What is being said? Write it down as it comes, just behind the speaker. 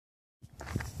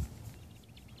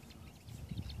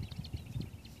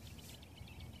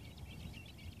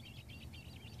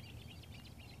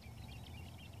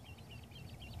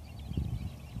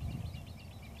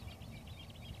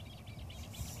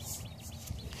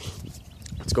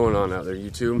What's going on out there,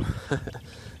 YouTube?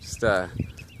 Just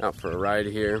out for a ride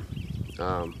here.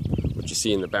 What you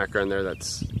see in the background there,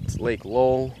 it's Lake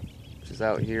Lowell, which is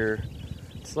out here.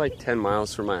 It's like 10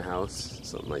 miles from my house,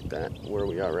 something like that, where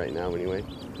we are right now anyway.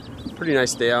 Pretty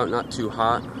nice day out, not too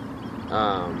hot.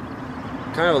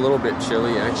 Kind of a little bit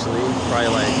chilly actually, probably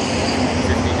like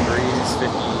 50 degrees,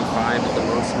 55 at the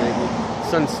most maybe.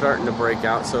 Sun's starting to break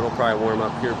out, so it'll probably warm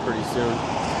up here pretty soon.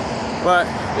 But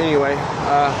anyway,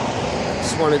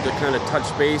 just wanted to kind of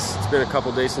touch base. It's been a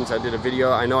couple days since I did a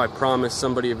video. I know I promised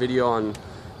somebody a video on,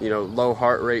 you know, low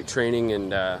heart rate training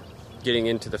and getting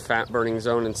into the fat burning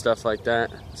zone and stuff like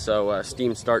that. So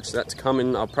steam starts, that's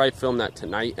coming. I'll probably film that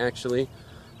tonight actually,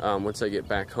 once I get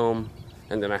back home.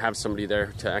 And then I have somebody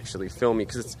there to actually film me,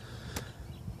 because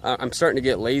I'm starting to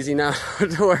get lazy now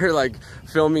to where like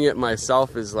filming it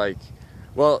myself is like,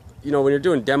 well, you know, when you're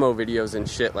doing demo videos and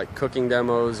shit, like cooking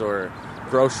demos or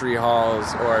grocery hauls,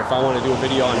 or if I want to do a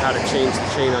video on how to change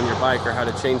the chain on your bike or how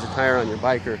to change the tire on your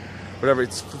bike or whatever,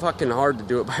 it's fucking hard to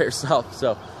do it by yourself.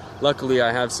 So luckily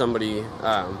I have somebody,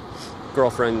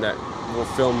 girlfriend, that will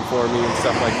film for me and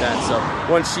stuff like that.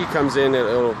 So once she comes in,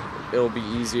 it'll be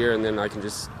easier, and then I can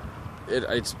just,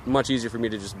 it's much easier for me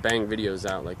to just bang videos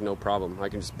out, like no problem. I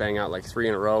can just bang out like 3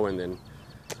 in a row and then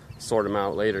sort them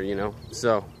out later, you know.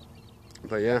 So,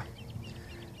 but yeah,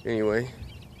 anyway,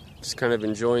 just kind of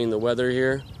enjoying the weather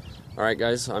here. All right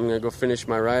guys, I'm gonna go finish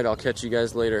my ride. I'll catch you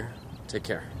guys later. Take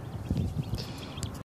care.